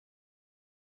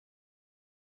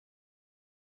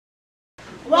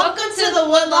Welcome to the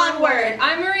Woodlawn Word.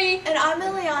 I'm Marie. And I'm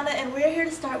Ileana, and we're here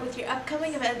to start with your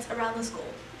upcoming events around the school.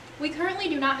 We currently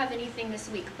do not have anything this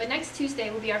week, but next Tuesday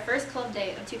will be our first club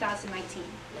day of 2019.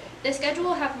 The schedule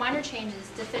will have minor changes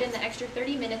to fit in the extra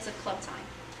 30 minutes of club time.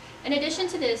 In addition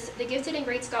to this, the gifted and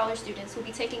great scholar students will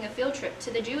be taking a field trip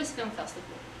to the Jewish Film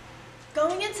Festival.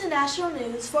 Going into national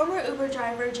news, former Uber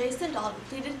driver Jason Dalton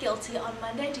pleaded guilty on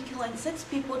Monday to killing 6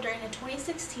 people during a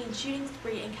 2016 shooting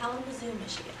spree in Kalamazoo,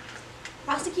 Michigan.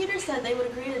 Prosecutors said they would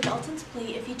agree to Dalton's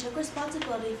plea if he took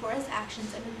responsibility for his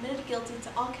actions and admitted guilty to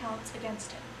all counts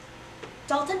against him.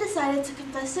 Dalton decided to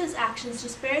confess to his actions to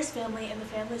spare his family and the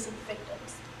families of the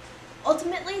victims.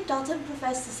 Ultimately, Dalton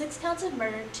professed to 6 counts of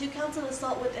murder, 2 counts of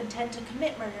assault with intent to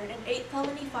commit murder, and 8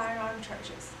 felony firearm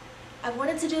charges. "I've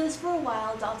wanted to do this for a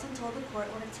while," Dalton told the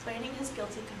court when explaining his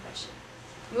guilty confession.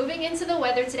 Moving into the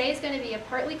weather, today is going to be a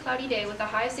partly cloudy day with a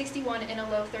high of 61 and a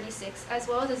low of 36, as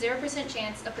well as a 0%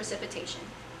 chance of precipitation.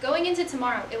 Going into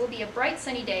tomorrow, it will be a bright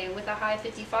sunny day with a high of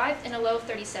 55 and a low of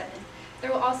 37. There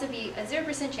will also be a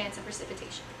 0% chance of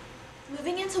precipitation.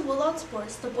 Moving into Woodlawn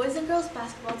sports, the boys and girls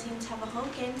basketball teams have a home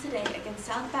game today against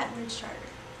South Baton Rouge Charter.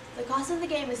 The cost of the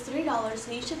game is $3,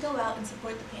 so you should go out and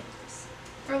support the Panthers.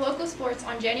 For local sports,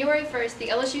 on January 1st, the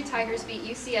LSU Tigers beat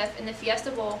UCF in the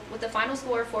Fiesta Bowl with a final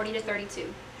score of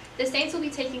 40-32. The Saints will be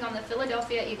taking on the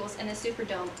Philadelphia Eagles in the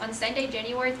Superdome on Sunday,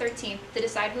 January 13th to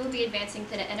decide who will be advancing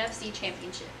to the NFC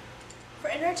Championship. For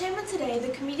entertainment today, the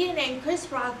comedian named Chris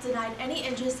Rock denied any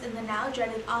interest in the now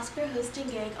dreaded Oscar hosting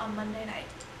gig on Monday night.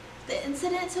 The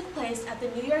incident took place at the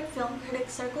New York Film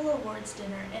Critics Circle Awards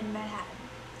dinner in Manhattan.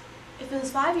 "If it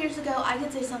was 5 years ago, I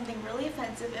could say something really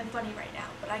offensive and funny right now,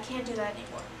 but I can't do that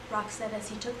anymore," Rock said as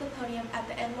he took the podium at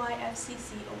the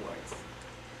NYFCC Awards.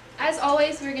 As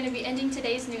always, we're going to be ending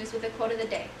today's news with a quote of the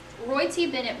day. Roy T.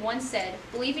 Bennett once said,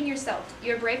 "Believe in yourself.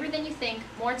 You're braver than you think,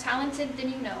 more talented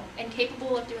than you know, and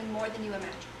capable of doing more than you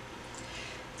imagine."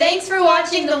 Thanks for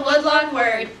watching the Woodlawn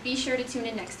Word. Be sure to tune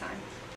in next time.